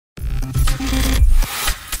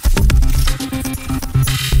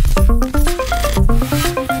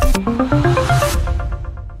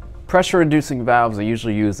Pressure reducing valves are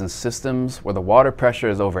usually used in systems where the water pressure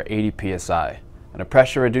is over 80 psi. And a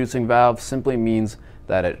pressure reducing valve simply means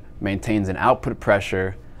that it maintains an output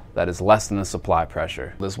pressure that is less than the supply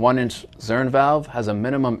pressure. This 1-inch Zurn valve has a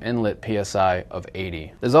minimum inlet PSI of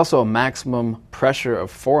 80. There's also a maximum pressure of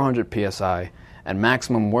 400 psi and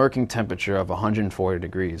maximum working temperature of 140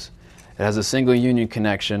 degrees. It has a single union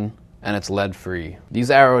connection and it's lead free.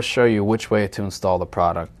 These arrows show you which way to install the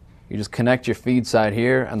product. You just connect your feed side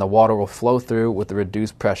here and the water will flow through with the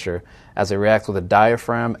reduced pressure as it reacts with a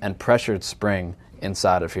diaphragm and pressured spring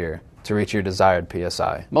inside of here to reach your desired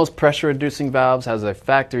PSI. Most pressure reducing valves has a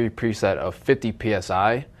factory preset of 50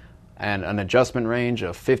 PSI and an adjustment range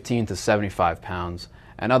of 15 to 75 pounds.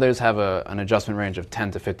 And others have an adjustment range of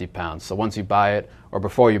 10 to 50 pounds. So once you buy it or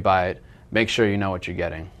before you buy it, make sure you know what you're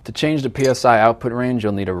getting. To change the PSI output range,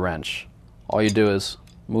 you'll need a wrench. All you do is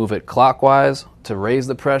move it clockwise to raise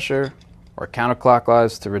the pressure or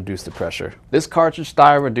counterclockwise to reduce the pressure. This cartridge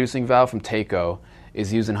style reducing valve from Taco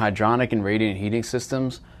is used in hydronic and radiant heating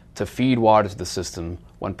systems to feed water to the system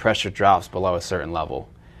when pressure drops below a certain level.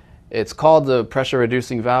 It's called the pressure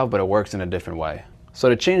reducing valve, but it works in a different way. So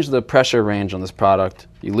to change the pressure range on this product,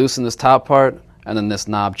 you loosen this top part and then this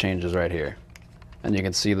knob changes right here. And you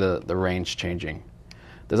can see the range changing.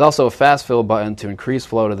 There's also a fast fill button to increase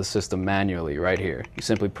flow to the system manually right here. You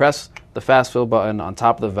simply press the fast fill button on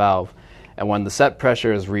top of the valve, and when the set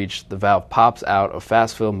pressure is reached, the valve pops out of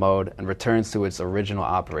fast fill mode and returns to its original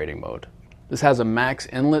operating mode. This has a max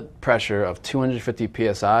inlet pressure of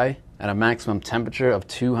 250 psi and a maximum temperature of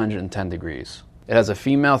 210 degrees. It has a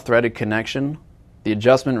female threaded connection. The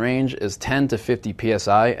adjustment range is 10 to 50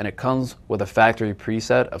 psi and it comes with a factory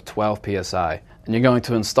preset of 12 psi. And you're going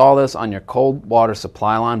to install this on your cold water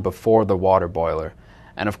supply line before the water boiler.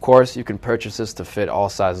 And of course, you can purchase this to fit all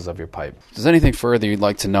sizes of your pipe. If there's anything further you'd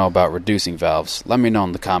like to know about reducing valves, let me know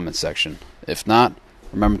in the comments section. If not,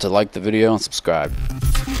 remember to like the video and subscribe.